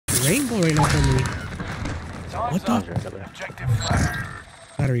rainbow right now for me. What the?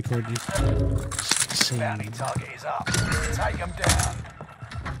 Gotta record you. Bounty target is up. Take him down.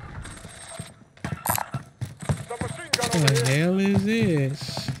 What the hell is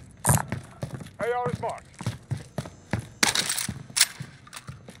this? AR is marked.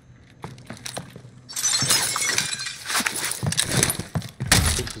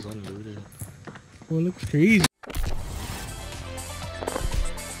 This is unlooted. Oh, it looks crazy.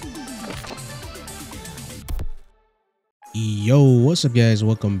 Yo, what's up guys?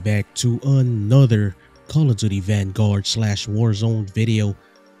 Welcome back to another Call of Duty Vanguard / Warzone video.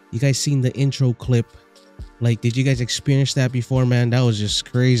 You guys seen the intro clip? Like, did you guys experience that before, man? That was just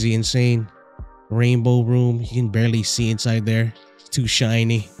crazy, insane. Rainbow room, you can barely see inside there. It's too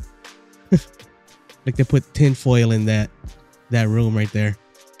shiny. Like they put tinfoil in that room right there.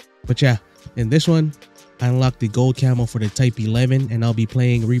 But yeah, in this one, I unlocked the gold camo for the Type-11, and I'll be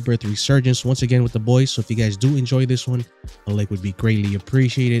playing Rebirth Resurgence once again with the boys. So if you guys do enjoy this one, a like would be greatly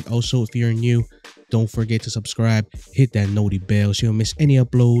appreciated. Also, if you're new, don't forget to subscribe, hit that noti bell so you don't miss any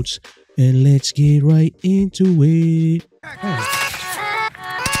uploads, and let's get right into it.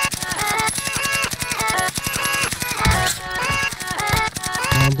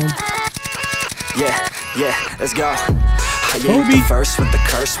 Yeah, let's go. I ain't the first with the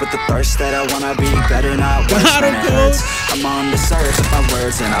curse, with the thirst that I wanna be better, not worse when it hurts. I'm on the search with my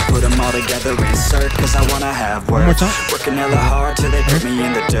words and I put them all together, insert, cause I wanna have words. Working hella hard till they put me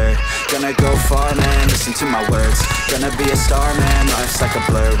in the dirt. Gonna go far, man, listen to my words. Gonna be a star, man, life's like a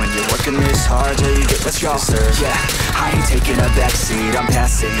blur. When you're working this hard till you get what you deserve. Yeah, I ain't taking a backseat, I'm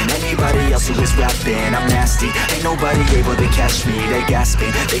passing anybody else who is rapping. I'm nasty, ain't nobody able to catch me. They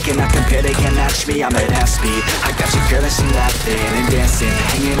gasping, they cannot compare, they can't match me. I'm at half speed, I got your girl and she laughing and dancing,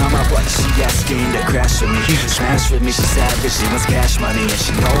 hanging on my butt, she asking to crash with me, smash with me, she's savage, she wants cash money, and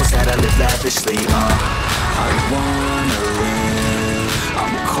she knows that I live lavishly, I wanna live,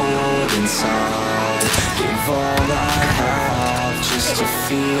 I'm cold inside, give all I have just to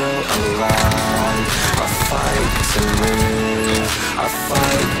feel alive, I fight to live, I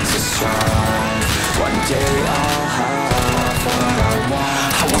fight to strive, one day I'll have what I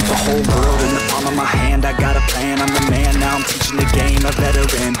want the whole world in the palm of my hand, I got a plan, I'm the man, now I'm teaching the game, a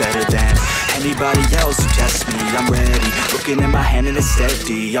veteran, better than anybody else who tests me, I'm ready, looking at my hand and it's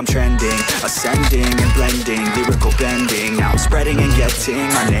steady, I'm trending, ascending and blending, lyrical bending, now I'm spreading and getting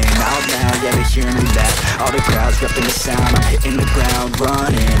my name out now, yeah they hearing me laugh, all the crowds repping the sound, I'm hitting the ground,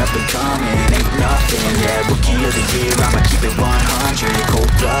 running, up and coming, ain't nothing, yeah, rookie of the year, I'ma keep it 100,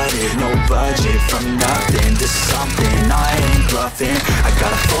 cold-blooded, no budget, from nothing to something, I ain't bluffing, I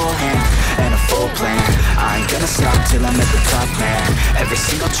got a full hand and a full plan, I ain't gonna stop till I'm at the top, man, every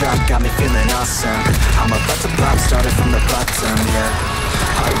single drop got me feeling awesome, I'm about to pop, started from the bottom, yeah,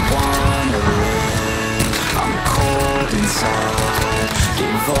 I wanna live, I'm cold inside,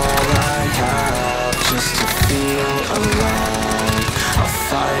 give all I have just to feel alive, I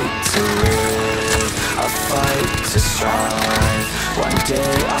fight to live, I fight to strive, one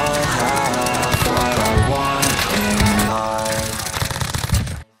day I'll have